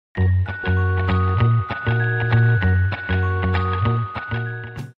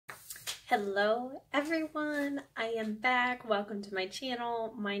Hello everyone, I am back. Welcome to my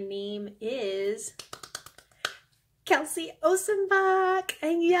channel. My name is Kelsey Osenbach,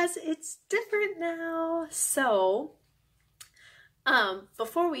 and yes, it's different now. So,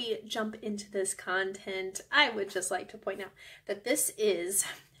 before we jump into this content, I would just like to point out that this is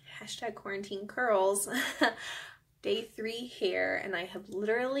 #QuarantineCurls day 3 here, and I have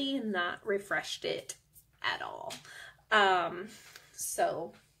literally not refreshed it at all.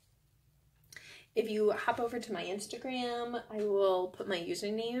 So if you hop over to my Instagram, I will put my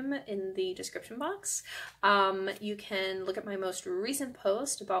username in the description box. You can look at my most recent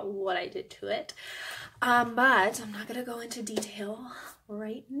post about what I did to it, but I'm not gonna go into detail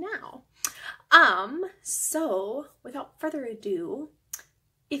right now. So without further ado,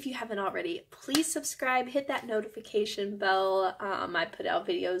 if you haven't already, please subscribe, hit that notification bell. I put out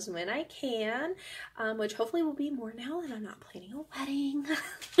videos when I can, which hopefully will be more now that I'm not planning a wedding.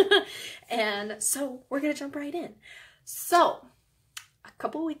 And so we're gonna jump right in. So a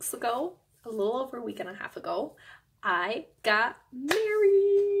couple weeks ago, a little over a week and a half ago, I got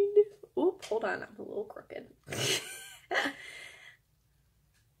married. Oop, hold on, I'm a little crooked.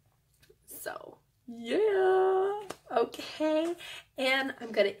 So yeah, okay, and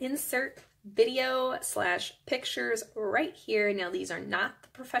I'm gonna insert video / pictures right here. Now these are not the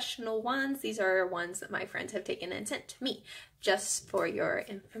professional ones, these are ones that my friends have taken and sent to me just for your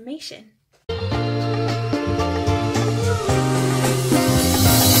information.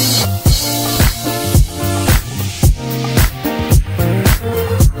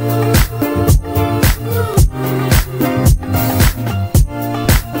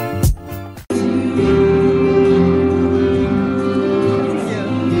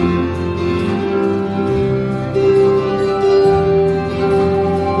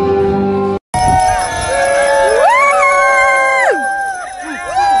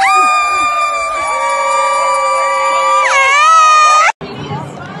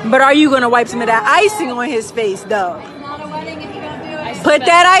 But are you gonna wipe some of that icing on his face, though? It's not a wedding if you don't do it. Put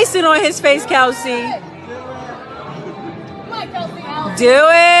that icing on his face, Kelsey. Come on, Kelsey. Do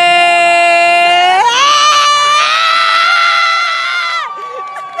it.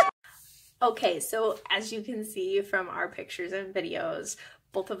 Okay, so as you can see from our pictures and videos,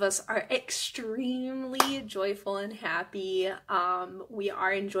 both of us are extremely joyful and happy. We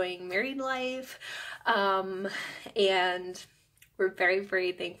are enjoying married life, and we're very,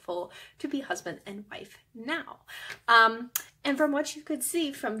 very thankful to be husband and wife now. And from what you could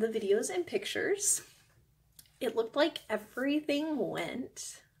see from the videos and pictures, it looked like everything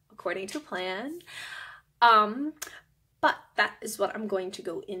went according to plan. But that is what I'm going to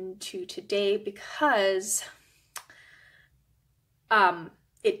go into today, because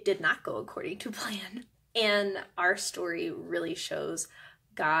it did not go according to plan. And our story really shows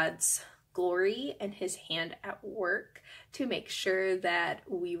God's glory and his hand at work to make sure that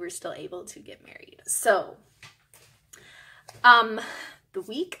we were still able to get married. So, the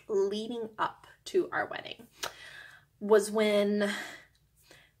week leading up to our wedding was when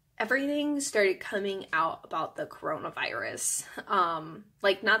everything started coming out about the coronavirus.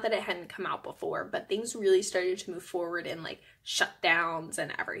 Like, not that it hadn't come out before, but things really started to move forward in like shutdowns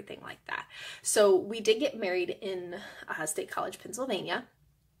and everything like that. So we did get married in State College, Pennsylvania.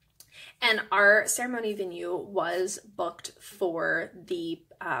 And our ceremony venue was booked for the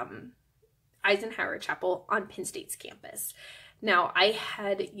Eisenhower Chapel on Penn State's campus. Now, I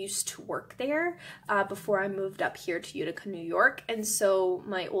had used to work there before I moved up here to Utica, New York, and so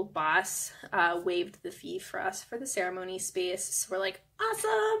my old boss waived the fee for us for the ceremony space. So we're like,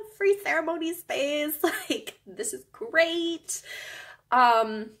 awesome, free ceremony space, like, this is great.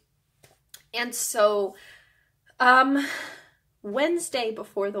 And so Wednesday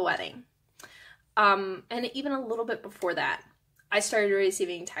before the wedding, and even a little bit before that, I started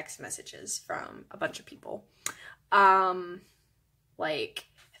receiving text messages from a bunch of people. Like,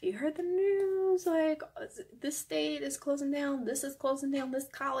 have you heard the news? Like, this state is closing down, this is closing down, this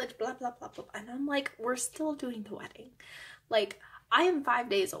college, blah, blah, blah, blah. And I'm like, we're still doing the wedding. Like, I am 5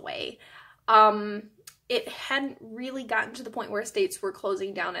 days away. It hadn't really gotten to the point where states were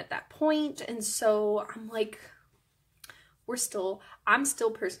closing down at that point. And so I'm like, I'm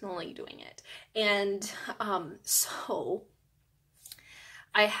still personally doing it. And so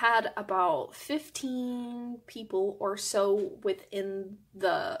I had about 15 people or so within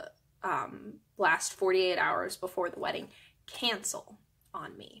the last 48 hours before the wedding cancel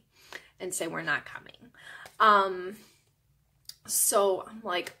on me and say we're not coming. So I'm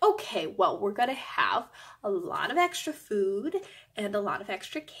like, okay, well, we're gonna have a lot of extra food and a lot of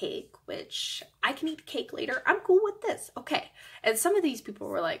extra cake, which I can eat cake later. I'm cool with this. Okay. And some of these people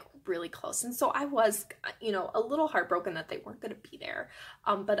were like really close. And so I was, you know, a little heartbroken that they weren't going to be there.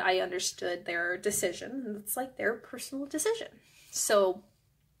 But I understood their decision, and it's like their personal decision. So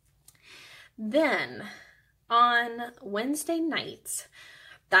then on Wednesday nights,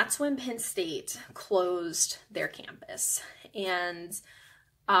 that's when Penn State closed their campus. And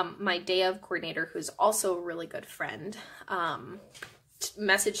my day of coordinator, who's also a really good friend,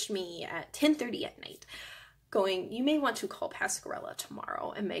 messaged me at 10:30 at night going, you may want to call Pasquarella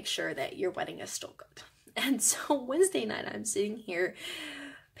tomorrow and make sure that your wedding is still good. And so Wednesday night, I'm sitting here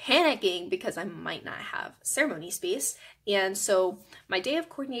panicking because I might not have ceremony space. And so my day of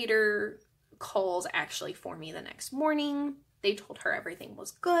coordinator calls actually for me the next morning. They told her everything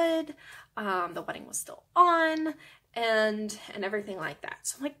was good, the wedding was still on, and everything like that.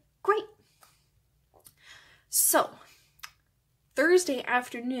 So I'm like, great. So Thursday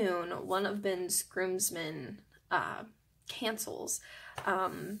afternoon, one of Ben's groomsmen cancels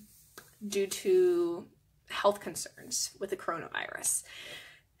due to health concerns with the coronavirus.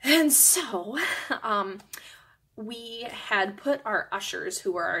 And so we had put our ushers,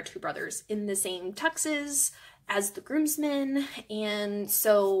 who were our two brothers, in the same tuxes as the groomsmen, and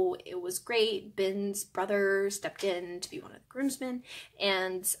so it was great. Ben's brother stepped in to be one of the groomsmen,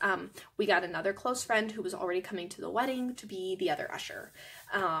 and we got another close friend who was already coming to the wedding to be the other usher,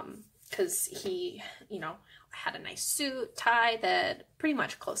 because he, you know, had a nice suit, tie that pretty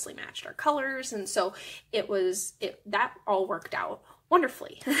much closely matched our colors, and so that all worked out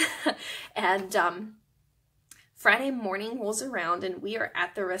wonderfully. And Friday morning rolls around and we are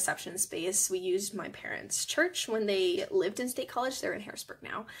at the reception space. We used my parents' church when they lived in State College, they're in Harrisburg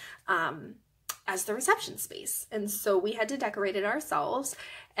now, as the reception space. And so we had to decorate it ourselves,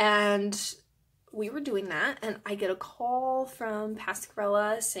 and we were doing that, and I get a call from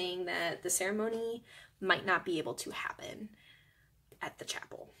Pasquarella saying that the ceremony might not be able to happen at the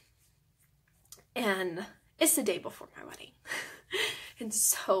chapel. And it's the day before my wedding. And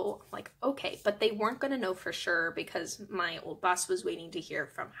so I'm like, okay, but they weren't going to know for sure because my old boss was waiting to hear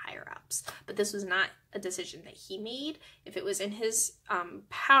from higher ups. But this was not a decision that he made. If it was in his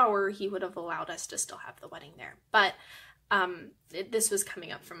power, he would have allowed us to still have the wedding there. But this was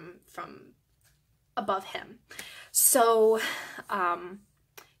coming up from above him. So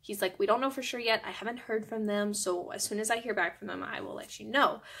he's like, we don't know for sure yet. I haven't heard from them. So as soon as I hear back from them, I will let you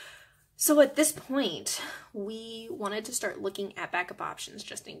know. So at this point, we wanted to start looking at backup options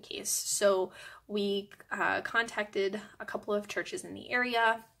just in case. So we contacted a couple of churches in the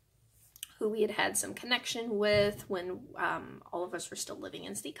area who we had some connection with when all of us were still living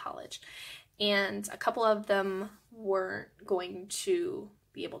in State College. And a couple of them weren't going to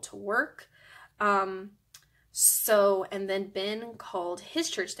be able to work. And then Ben called his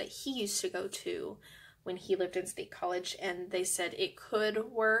church that he used to go to when he lived in State College, and they said it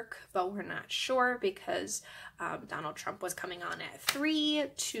could work, but we're not sure because Donald Trump was coming on at 3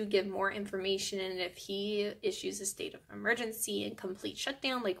 to give more information, and if he issues a state of emergency and complete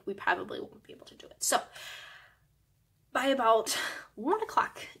shutdown, like, we probably won't be able to do it. So by about 1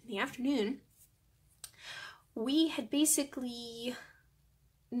 o'clock in the afternoon, we had basically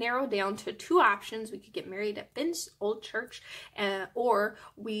narrowed down to 2 options. We could get married at Ben's old church, or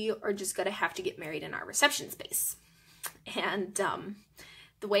we are just going to have to get married in our reception space. And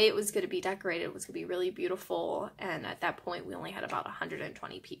the way it was going to be decorated was going to be really beautiful, and at that point we only had about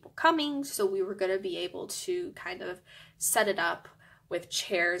 120 people coming, so we were going to be able to kind of set it up with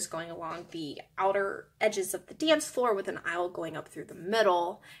chairs going along the outer edges of the dance floor with an aisle going up through the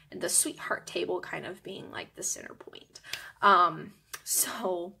middle, and the sweetheart table kind of being like the center point.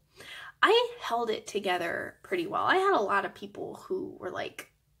 So I held it together pretty well. I had a lot of people who were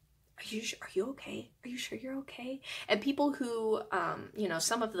like, are you okay? Are you sure you're okay? And people who, you know,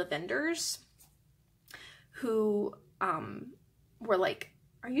 some of the vendors who were like,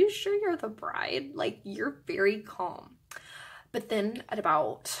 are you sure you're the bride? Like, you're very calm. But then at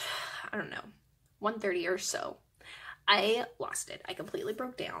about, I don't know, 1:30 or so, I lost it. I completely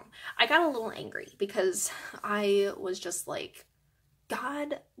broke down. I got a little angry because I was just like,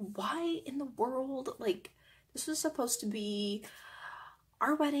 God, why in the world? Like, this was supposed to be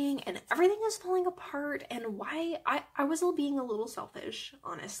our wedding and everything is falling apart, and why? I was being a little selfish,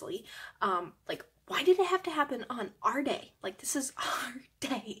 honestly. Like, why did it have to happen on our day? Like, this is our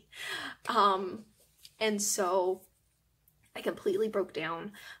day. And so I completely broke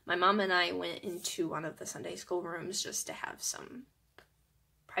down. My mom and I went into one of the Sunday school rooms just to have some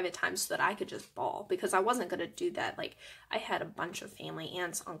private time so that I could just bawl, because I wasn't going to do that. Like, I had a bunch of family,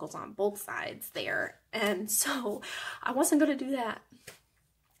 aunts, uncles on both sides there, and so I wasn't going to do that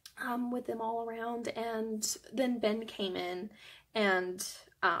with them all around. And then Ben came in, and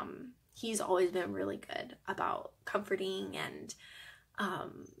he's always been really good about comforting and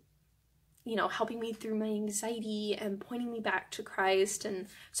you know, helping me through my anxiety and pointing me back to Christ. And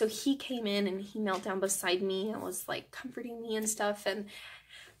so he came in and he knelt down beside me and was like comforting me and stuff. And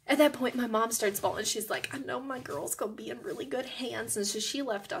at that point, my mom starts bawling. She's like, I know my girl's gonna be in really good hands. And so she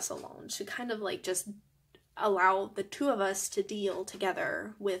left us alone to kind of like just allow the two of us to deal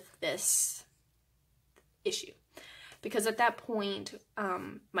together with this at that point,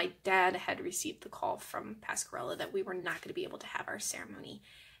 my dad had received the call from Pasquarella that we were not going to be able to have our ceremony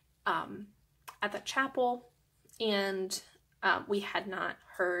at the chapel, and we had not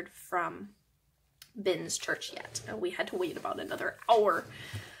heard from Ben's church yet, and we had to wait about another hour.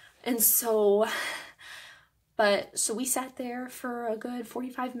 And so we sat there for a good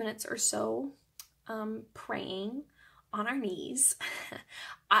 45 minutes or so, praying on our knees.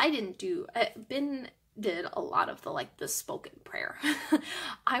 Ben did a lot of the spoken prayer.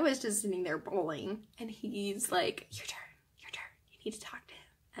 I was just sitting there bawling, and he's like, your turn, you need to talk to him.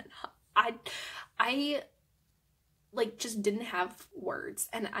 And I like just didn't have words,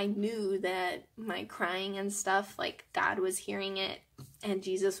 and I knew that my crying and stuff, like, God was hearing it and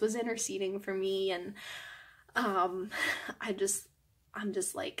Jesus was interceding for me. And I'm just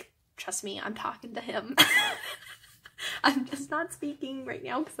like, trust me, I'm talking to him. I'm just not speaking right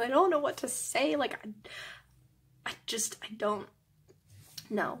now because I don't know what to say. Like, I don't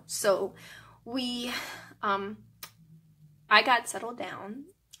know. So I got settled down.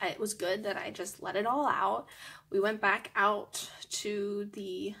 It was good that I just let it all out. We went back out to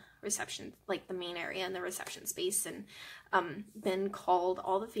the reception, like the main area in the reception space, and Ben called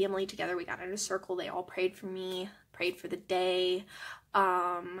all the family together. We got in a circle. They all prayed for me, prayed for the day.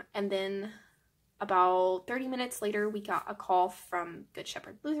 And then about 30 minutes later, we got a call from Good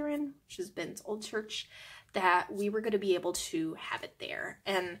Shepherd Lutheran, which is Ben's old church, that we were going to be able to have it there.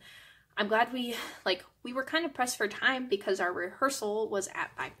 And I'm glad we were kind of pressed for time because our rehearsal was at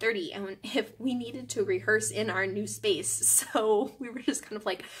 5:30, and if we needed to rehearse in our new space, so we were just kind of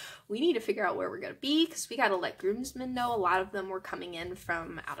like, we need to figure out where we're going to be, because we got to let groomsmen know. A lot of them were coming in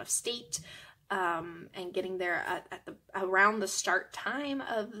from out of state, and getting there around the start time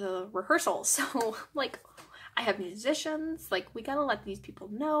of the rehearsal. So like, I have musicians, like, we gotta let these people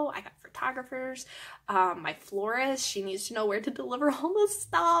know. I got photographers, my florist, she needs to know where to deliver all this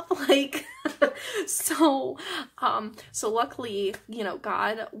stuff, like, so luckily, you know,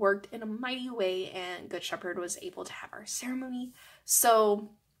 God worked in a mighty way, and Good Shepherd was able to have our ceremony.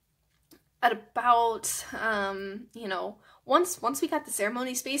 So at about, you know, once we got the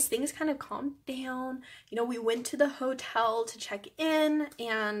ceremony space, things kind of calmed down. You know, we went to the hotel to check in,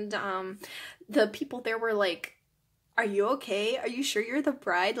 and the people there were like, are you okay? Are you sure you're the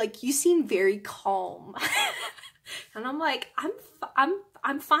bride? Like, you seem very calm. And I'm like,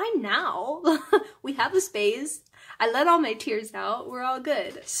 I'm fine now. We have the space. I let all my tears out. We're all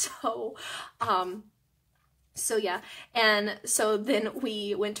good. So yeah. And so then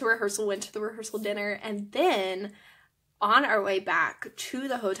we went to the rehearsal dinner, and then on our way back to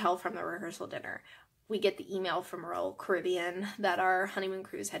the hotel from the rehearsal dinner, we get the email from Royal Caribbean that our honeymoon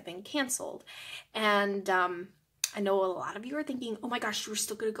cruise had been canceled. And I know a lot of you are thinking, oh my gosh, you're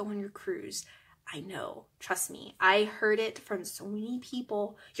still going to go on your cruise. I know, trust me. I heard it from so many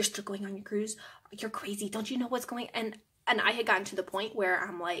people. You're still going on your cruise? You're crazy. Don't you know what's going on? And I had gotten to the point where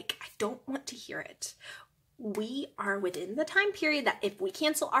I'm like, I don't want to hear it. We are within the time period that if we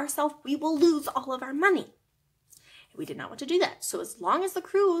cancel ourselves, we will lose all of our money. We did not want to do that. So as long as the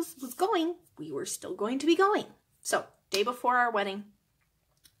cruise was going, we were still going to be going. So day before our wedding,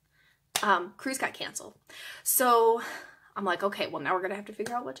 cruise got canceled. So I'm like, okay, well, now we're going to have to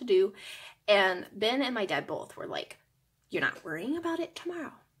figure out what to do. And Ben and my dad both were like, you're not worrying about it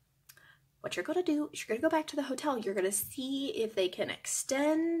tomorrow. What you're going to do is you're going to go back to the hotel. You're going to see if they can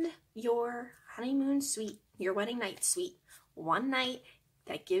extend your honeymoon suite, your wedding night suite, one night.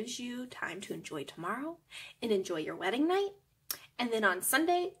 That gives you time to enjoy tomorrow and enjoy your wedding night. And then on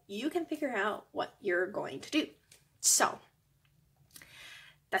Sunday, you can figure out what you're going to do. So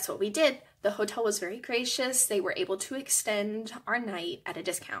that's what we did. The hotel was very gracious. They were able to extend our night at a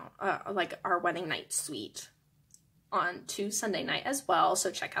discount, like our wedding night suite, on to Sunday night as well. So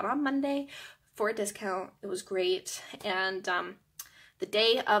check out on Monday for a discount. It was great. And the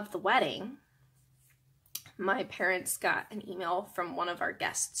day of the wedding, my parents got an email from one of our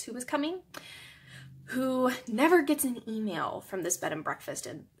guests who was coming, who never gets an email from this bed and breakfast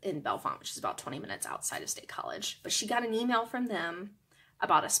in Bellefonte, which is about 20 minutes outside of State College. But she got an email from them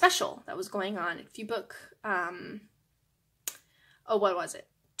about a special that was going on. If you book, what was it?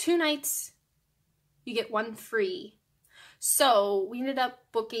 2 nights, you get 1 free. So we ended up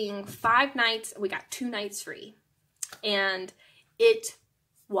booking 5 nights, and we got 2 nights free. And it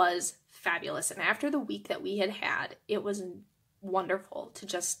was fabulous. And after the week that we had, it was wonderful to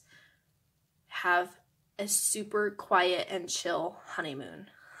just have a super quiet and chill honeymoon.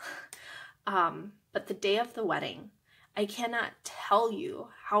 But the day of the wedding, I cannot tell you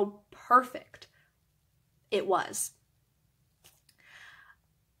how perfect it was.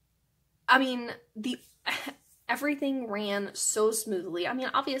 I mean, everything ran so smoothly. I mean,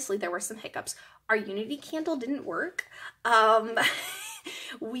 obviously there were some hiccups. Our Unity candle didn't work.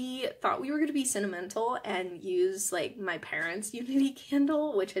 We thought we were going to be sentimental and use like my parents' Unity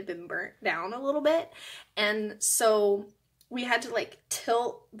candle, which had been burnt down a little bit. And so we had to like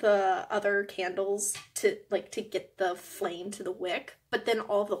tilt the other candles to get the flame to the wick, but then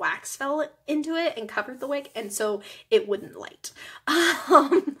all the wax fell into it and covered the wick, and so it wouldn't light.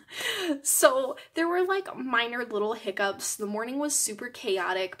 So there were like minor little hiccups. The morning was super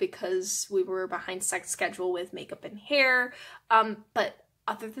chaotic because we were behind schedule with makeup and hair, but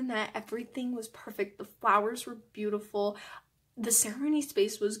other than that, everything was perfect. The flowers were beautiful. The ceremony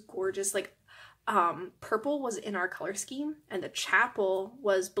space was gorgeous. Like, purple was in our color scheme, and the chapel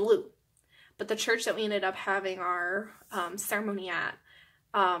was blue. But the church that we ended up having our ceremony at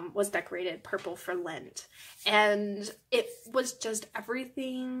was decorated purple for Lent. And it was just,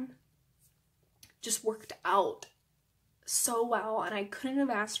 everything just worked out so well, and I couldn't have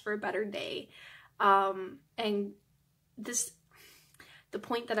asked for a better day. And the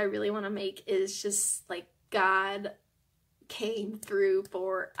point that I really want to make is just like God came through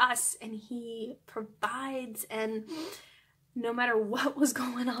for us, and he provides, and no matter what was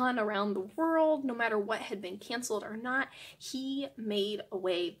going on around the world, no matter what had been canceled or not, he made a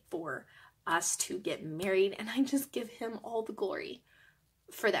way for us to get married. And I just give him all the glory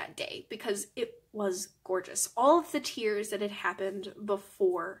for that day, because it was gorgeous. All of the tears that had happened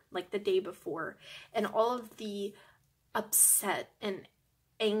before, like the day before, and all of the upset and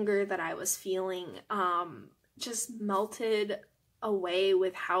anger that I was feeling, just melted away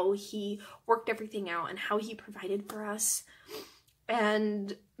with how he worked everything out and how he provided for us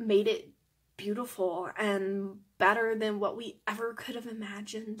and made it beautiful and better than what we ever could have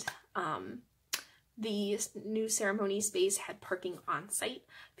imagined. The new ceremony space had parking on site.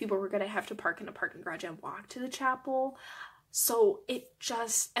 People were going to have to park in a parking garage and walk to the chapel. So it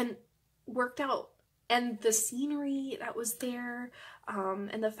just worked out. And the scenery that was there,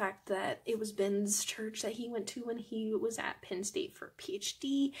 and the fact that it was Ben's church that he went to when he was at Penn State for a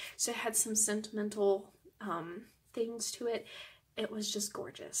PhD, so it had some sentimental things to it. It was just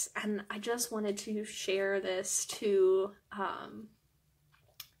gorgeous. And I just wanted to share this to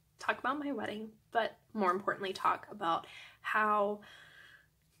talk about my wedding, but more importantly, talk about how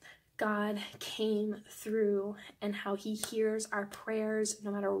God came through and how he hears our prayers.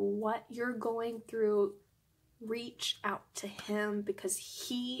 No matter what you're going through, reach out to him, because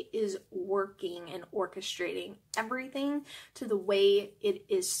he is working and orchestrating everything to the way it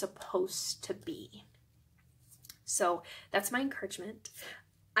is supposed to be. So that's my encouragement.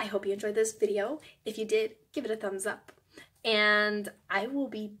 I hope you enjoyed this video. If you did, give it a thumbs up. And I will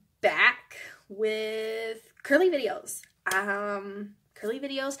be back with curly videos. Curly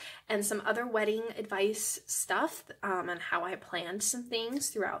videos and some other wedding advice stuff, and how I planned some things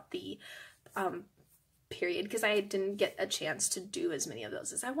throughout the period, because I didn't get a chance to do as many of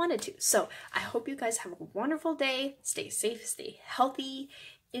those as I wanted to. So I hope you guys have a wonderful day. Stay safe, stay healthy,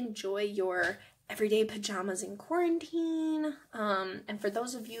 enjoy your everyday pajamas in quarantine. And for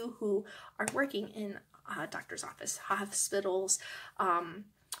those of you who are working in a doctor's office, hospitals,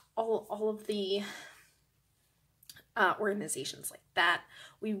 all of the organizations like that,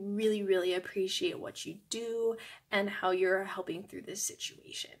 we really, really appreciate what you do and how you're helping through this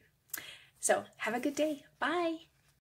situation. So have a good day. Bye.